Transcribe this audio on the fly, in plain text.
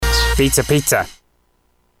pizza, pizza.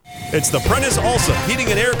 It's the Prentice Alsop Heating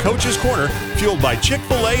and Air Coach's Corner, fueled by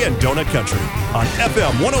Chick-fil-A and Donut Country on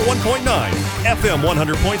FM 101.9, FM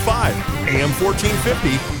 100.5, AM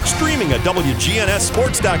 1450, streaming at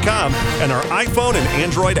WGNSSports.com and our iPhone and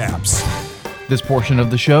Android apps. This portion of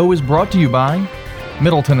the show is brought to you by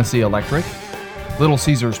Middle Tennessee Electric, Little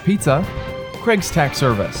Caesars Pizza, Craig's Tax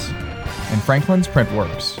Service, and Franklin's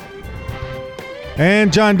Printworks.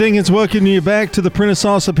 And John Dinkins welcoming you back to the Prentice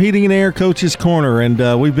Alsop Heating and Air Coach's Corner.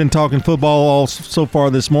 And we've been talking football all so far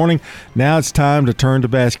this morning. Now it's time to turn to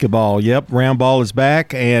basketball. Yep, round ball is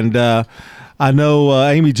back. And I know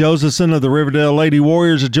Amy Josephson of the Riverdale Lady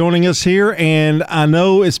Warriors are joining us here. And I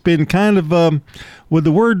know it's been kind of, would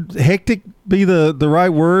the word hectic be the right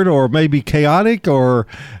word, or maybe chaotic, or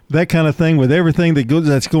that kind of thing with everything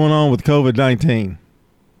that's going on with COVID-19?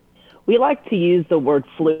 We like to use the word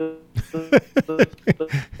fluid because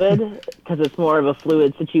it's more of a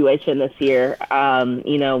fluid situation this year.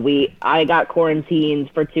 I got quarantined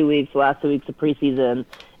for 2 weeks, the last 2 weeks of preseason,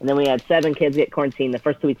 and then we had 7 kids get quarantined the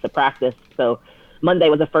first 2 weeks of practice. So Monday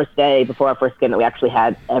was the first day before our first game that we actually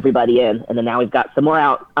had everybody in, and then now we've got some more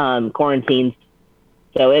out quarantined.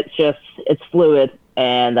 So it's fluid,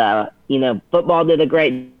 and football did a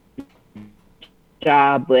great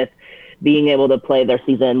job with being able to play their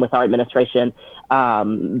season with our administration,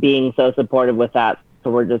 being so supportive with that.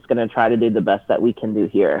 So we're just going to try to do the best that we can do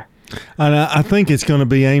here. And I think it's going to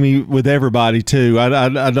be, Amy, with everybody too.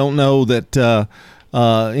 I don't know that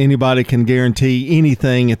anybody can guarantee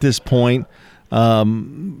anything at this point.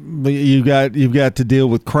 But you've got to deal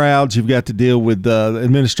with crowds. You've got to deal with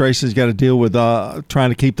administration's got to deal with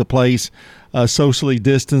trying to keep the place socially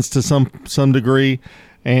distanced to some degree,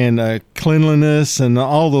 and cleanliness and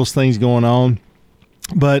all those things going on.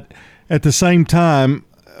 But at the same time,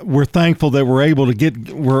 we're thankful that we're going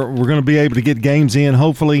to be able to get games in,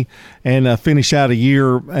 hopefully, and finish out a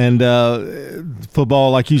year. And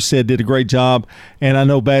football, like you said, did a great job, and I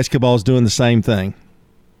know basketball is doing the same thing.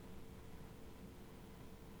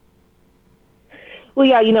 Well,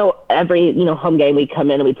 yeah, every home game we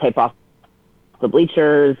come in and we tape off the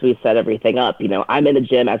bleachers, we set everything up. I'm in the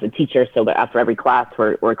gym as a teacher, so that after every class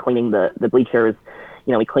we're cleaning the bleachers.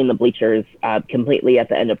 We clean the bleachers completely at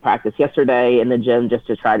the end of practice yesterday in the gym just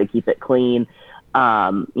to try to keep it clean.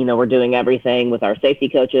 We're doing everything with our safety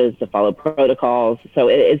coaches to follow protocols. So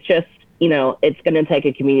it's just, it's going to take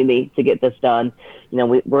a community to get this done.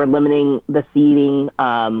 We're limiting the seating.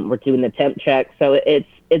 We're doing the temp check. So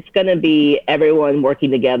it's going to be everyone working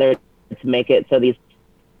together to make it so these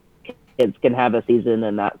kids can have a season,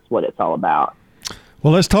 and that's what it's all about.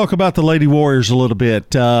 Well, let's talk about the Lady Warriors a little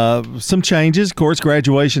bit. Some changes. Of course,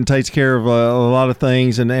 graduation takes care of a lot of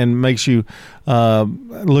things and makes you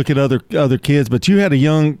look at other kids. But you had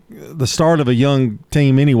the start of a young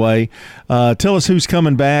team anyway. Tell us who's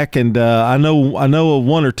coming back, and I know of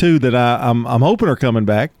one or two that I'm hoping are coming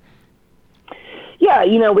back. Yeah,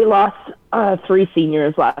 we lost 3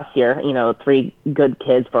 seniors last year, 3 good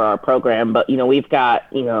kids for our program. But, we've got,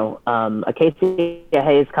 Acacia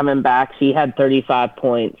Hayes coming back. She had 35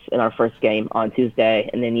 points in our first game on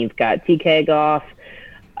Tuesday. And then you've got TK Goff,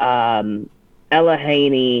 Ella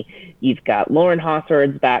Haney. You've got Lauren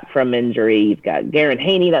Hossard's back from injury. You've got Garen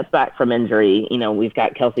Haney that's back from injury. We've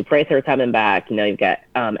got Kelsey Prather coming back. You've got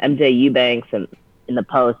MJ Eubanks and in the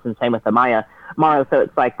post, and same with Amaya Morrow. So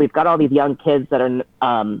it's like we've got all these young kids that are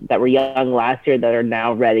that were young last year that are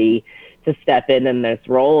now ready to step in this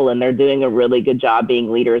role, and they're doing a really good job being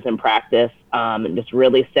leaders in practice, and just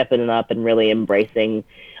really stepping it up and really embracing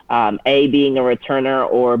A, being a returner,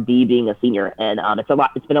 or B, being a senior. And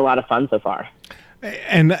it's been a lot of fun so far.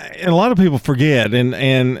 And a lot of people forget,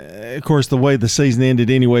 and of course the way the season ended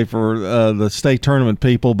anyway for the state tournament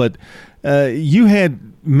people, but you had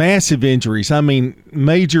massive injuries. I mean,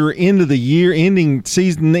 major end of the year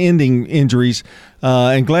season ending injuries,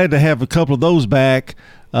 and glad to have a couple of those back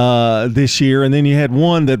this year. And then you had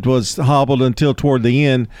one that was hobbled until toward the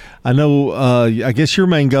end. I know, I guess your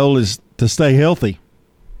main goal is to stay healthy.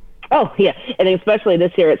 Oh yeah. And especially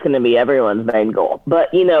this year, it's going to be everyone's main goal,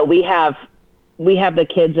 but we have the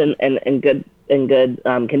kids in good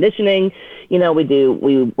conditioning.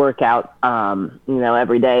 We work out,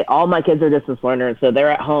 every day. All my kids are distance learners, so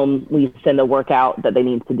they're at home. We send a workout that they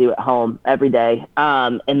need to do at home every day.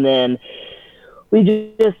 And then we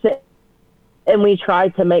just sit and we try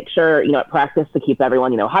to make sure, at practice to keep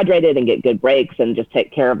everyone, hydrated and get good breaks and just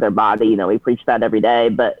take care of their body. We preach that every day.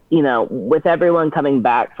 But, with everyone coming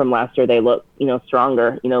back from last year, they look,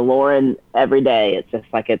 stronger. Lauren, every day, it's just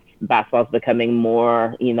like basketball's becoming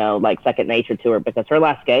more, like second nature to her, because her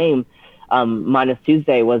last game, minus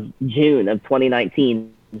Tuesday, was June of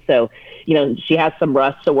 2019. So, she has some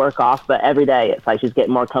rust to work off, but every day it's like she's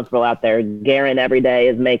getting more comfortable out there. Garen every day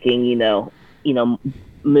is making,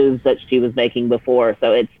 moves that she was making before.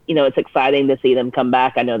 So it's exciting to see them come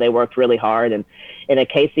back. I know they worked really hard, and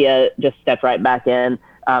Acacia just stepped right back in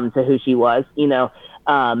to who she was,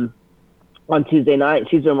 on Tuesday night.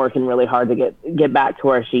 She's been working really hard to get back to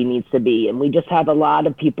where she needs to be. And we just have a lot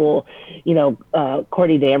of people,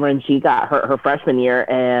 Courtney Dameron, she got her freshman year.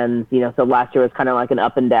 And, so last year was kind of like an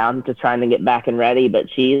up and down, just trying to get back and ready. But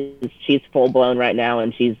she's full blown right now,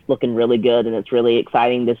 and she's looking really good. And it's really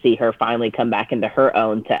exciting to see her finally come back into her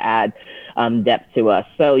own to add depth to us.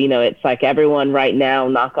 So, it's like everyone right now,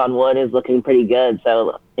 knock on wood, is looking pretty good.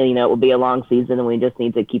 So, it will be a long season, and we just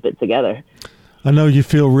need to keep it together. I know you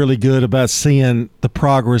feel really good about seeing the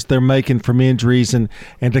progress they're making from injuries and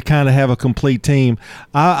to kind of have a complete team.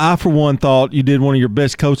 I, for one, thought you did one of your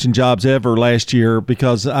best coaching jobs ever last year,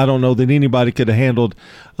 because I don't know that anybody could have handled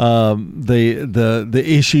the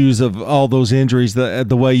issues of all those injuries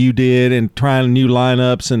the way you did, and trying new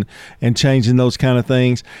lineups and changing those kind of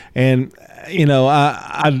things. And you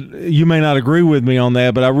may not agree with me on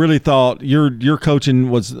that, but I really thought your coaching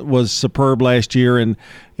was superb last year, and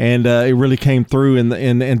it really came through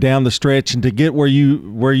and down the stretch, and to get where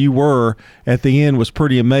you were at the end was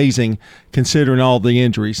pretty amazing, considering all the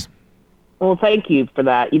injuries. Well, thank you for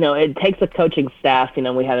that. It takes a coaching staff.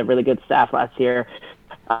 We had a really good staff last year.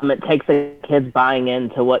 It takes the kids buying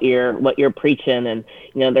into what you're preaching, and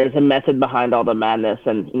there's a method behind all the madness.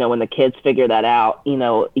 And when the kids figure that out,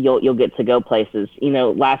 you'll get to go places.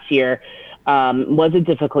 Last year was a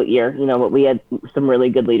difficult year, but we had some really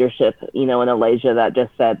good leadership. In Alasia that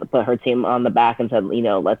just put her team on the back and said,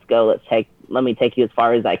 let's go, let me take you as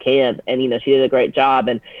far as I can. And she did a great job.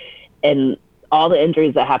 And all the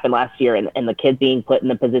injuries that happened last year, and the kids being put in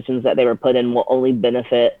the positions that they were put in, will only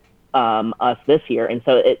benefit us this year. And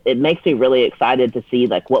so it makes me really excited to see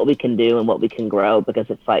like what we can do and what we can grow, because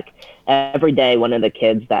it's like every day one of the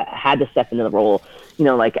kids that had to step into the role,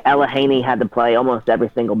 like Ella Haney had to play almost every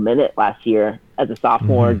single minute last year as a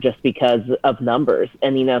sophomore, just because of numbers.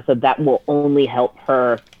 And, so that will only help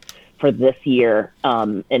her for this year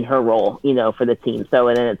in her role, for the team. So,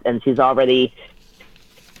 and she's already,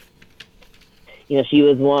 she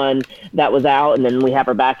was one that was out, and then we have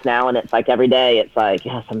her back now, and it's like every day it's like,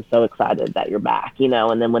 yes, I'm so excited that you're back,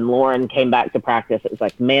 and then when Lauren came back to practice, it was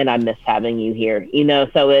like, man, I miss having you here,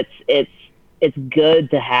 so it's good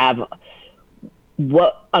to have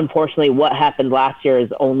unfortunately what happened last year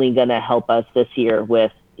is only going to help us this year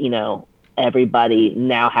with, everybody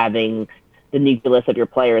now having the nucleus of your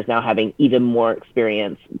players now having even more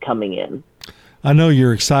experience coming in. I know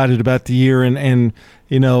you're excited about the year, and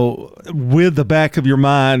with the back of your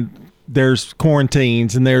mind, there's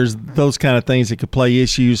quarantines and there's those kind of things that could play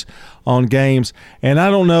issues on games. And I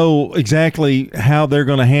don't know exactly how they're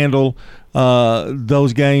going to handle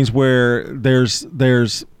those games where there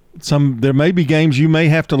may be games you may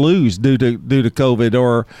have to lose due to COVID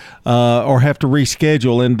or have to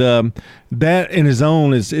reschedule, and that in its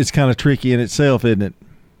own is kind of tricky in itself, isn't it?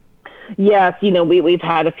 Yes, we've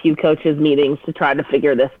had a few coaches meetings to try to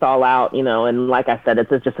figure this all out, and like I said, it's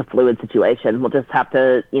just a fluid situation. We'll just have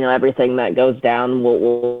to, everything that goes down,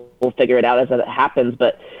 we'll figure it out as it happens.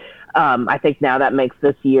 But I think now that makes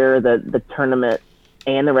this year, the tournament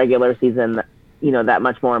and the regular season, that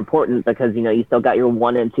much more important, because, you still got your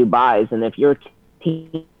 1 and 2 buys. And if your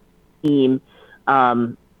team is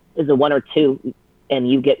a 1 or 2, and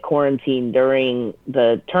you get quarantined during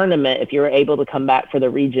the tournament, if you're able to come back for the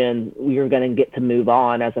region, you're going to get to move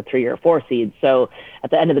on as a 3 or 4 seed. So at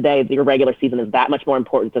the end of the day, your regular season is that much more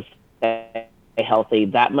important to stay healthy,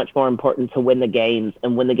 that much more important to win the games,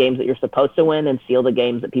 and win the games that you're supposed to win, and seal the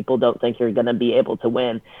games that people don't think you're going to be able to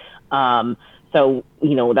win. So,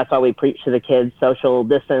 that's why we preach to the kids, social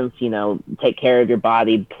distance, take care of your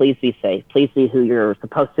body, please be safe, please be who you're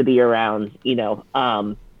supposed to be around,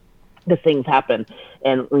 the things happen,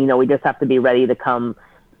 and we just have to be ready to come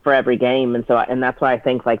for every game. And that's why I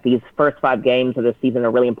think like these first 5 games of the season are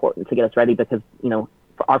really important to get us ready, because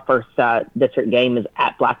our first district game is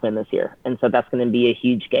at Blackman this year, and so that's going to be a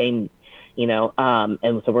huge game,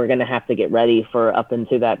 and so we're going to have to get ready for up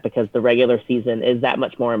into that, because the regular season is that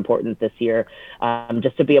much more important this year,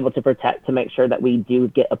 just to be able to protect, to make sure that we do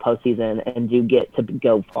get a postseason and do get to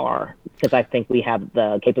go far, because I think we have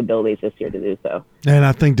the capabilities this year to do so. And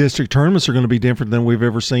I think district tournaments are going to be different than we've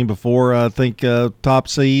ever seen before. I think top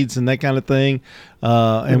seeds and that kind of thing,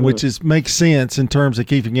 and which makes sense in terms of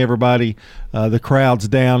keeping everybody, the crowds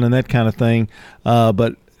down and that kind of thing.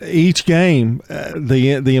 But each game,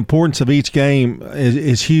 the importance of each game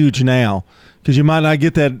is huge now, because you might not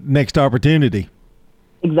get that next opportunity.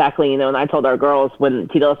 Exactly, and I told our girls when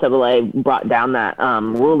TWSAA brought down that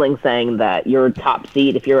ruling saying that you're a top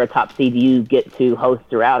seed, if you're a top seed, you get to host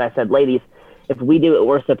throughout. I said, ladies, if we do what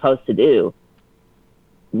we're supposed to do,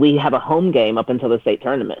 we have a home game up until the state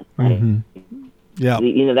tournament. Right? Mm-hmm. Yeah,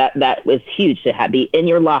 that was huge to be in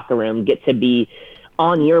your locker room, get to be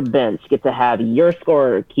on your bench, get to have your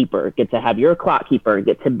scorekeeper, get to have your clock keeper,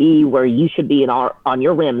 get to be where you should be on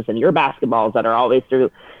your rims and your basketballs that are always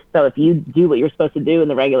through. So if you do what you're supposed to do in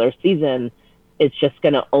the regular season, it's just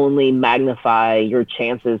going to only magnify your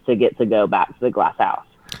chances to get to go back to the glass house.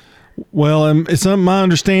 Well, it's my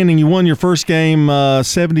understanding you won your first game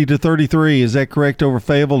 70-33. Is that correct over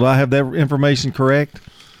Fayetteville? Do I have that information correct?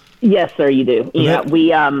 Yes, sir, you do. Yeah,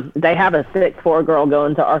 they have a 6'4" girl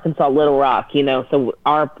going to Arkansas Little Rock. So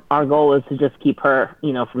our goal is to just keep her,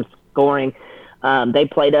 from scoring. They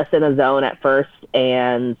played us in a zone at first,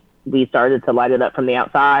 and we started to light it up from the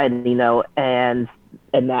outside, and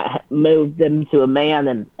that moved them to a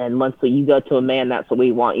man. And once you go to a man, that's what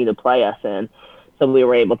we want you to play us in. So we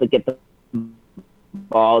were able to get the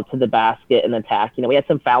ball to the basket and attack. We had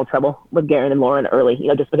some foul trouble with Garen and Lauren early,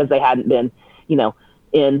 just because they hadn't been,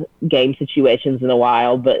 in game situations in a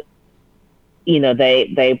while. But,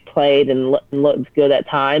 they played and looked good at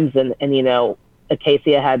times. And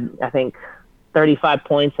Acacia had, I think, 35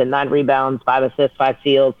 points and 9 rebounds, 5 assists, 5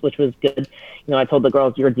 steals, which was good. I told the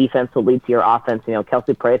girls your defense will lead to your offense.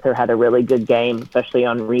 Kelsey Prather had a really good game, especially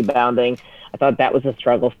on rebounding. I thought that was a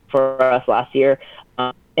struggle for us last year,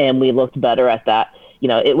 and we looked better at that.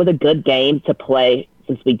 It was a good game to play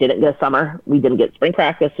since we didn't get summer. We didn't get spring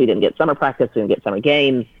practice. We didn't get summer practice. We didn't get summer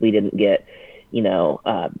games. We didn't get,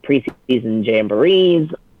 preseason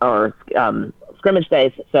jamborees or scrimmage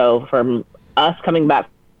days. So from us coming back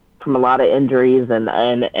from a lot of injuries and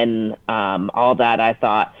all that, I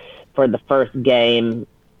thought for the first game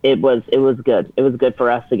it was good. It was good for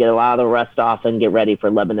us to get a lot of the rust off and get ready for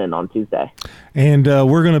Lebanon on Tuesday. And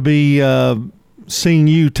we're going to be seeing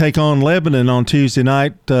you take on Lebanon on Tuesday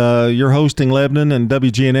night. You're hosting Lebanon, and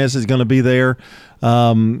WGNS is going to be there,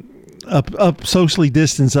 up socially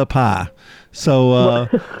distanced up high. So,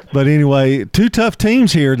 but anyway, 2 tough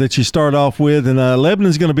teams here that you start off with, and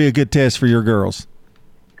Lebanon's going to be a good test for your girls.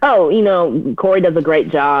 Oh, Corey does a great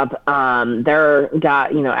job. They're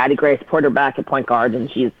got, Addie Grace Porter back at point guard,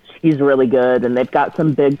 and she's really good. And they've got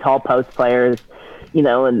some big, tall post players,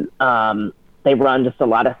 and they run just a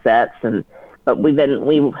lot of sets. But we've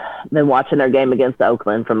been watching their game against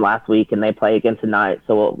Oakland from last week, and they play again tonight.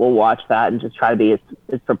 So we'll watch that and just try to be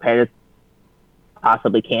as prepared as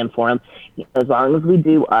possibly can for them. As long as we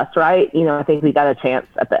do us right, I think we got a chance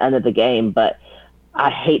at the end of the game. But I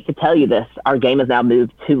hate to tell you this, our game has now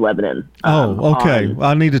moved to Lebanon. Okay.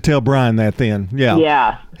 I need to tell Brian that then. Yeah.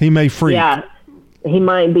 Yeah. He may freak. Yeah. He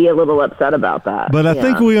might be a little upset about that. But I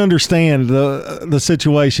think we understand the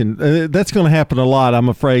situation. That's going to happen a lot, I'm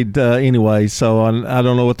afraid, anyway. So I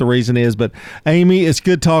don't know what the reason is. But, Amy, it's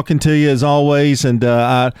good talking to you as always. And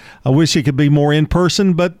I wish it could be more in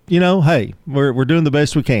person. But, hey, we're doing the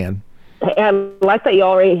best we can. I like that you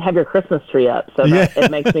already have your Christmas tree up, so that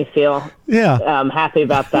it makes me feel happy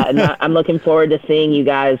about that. And I'm looking forward to seeing you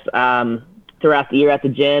guys throughout the year at the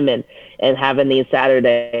gym and having these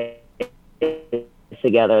Saturdays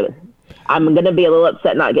together. I'm going to be a little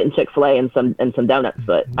upset not getting Chick-fil-A and some donuts,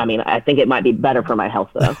 but I think it might be better for my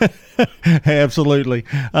health though. Absolutely.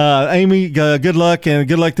 Amy, good luck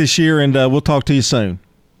this year, and we'll talk to you soon.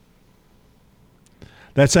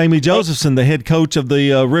 That's Amy Josephson, the head coach of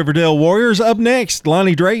the Riverdale Warriors. Up next,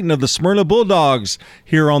 Lonnie Drayton of the Smyrna Bulldogs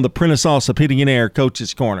here on the Prentice Allsup Heating and Air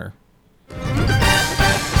Coach's Corner.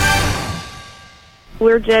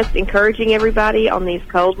 We're just encouraging everybody on these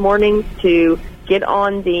cold mornings to get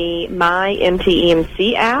on the My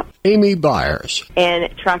MTEMC app. Amy Byers. And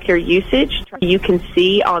track your usage. You can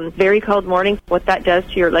see on very cold mornings what that does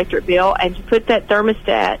to your electric bill, and to put that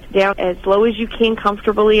thermostat down as low as you can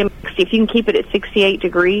comfortably. And if you can keep it at 68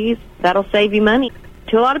 degrees, that'll save you money.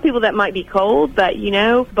 To a lot of people that might be cold, but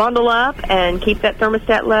bundle up and keep that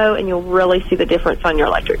thermostat low, and you'll really see the difference on your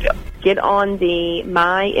electric bill. Get on the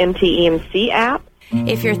My MTEMC app.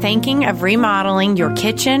 If you're thinking of remodeling your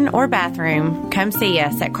kitchen or bathroom, come see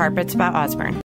us at Carpets by Osborne.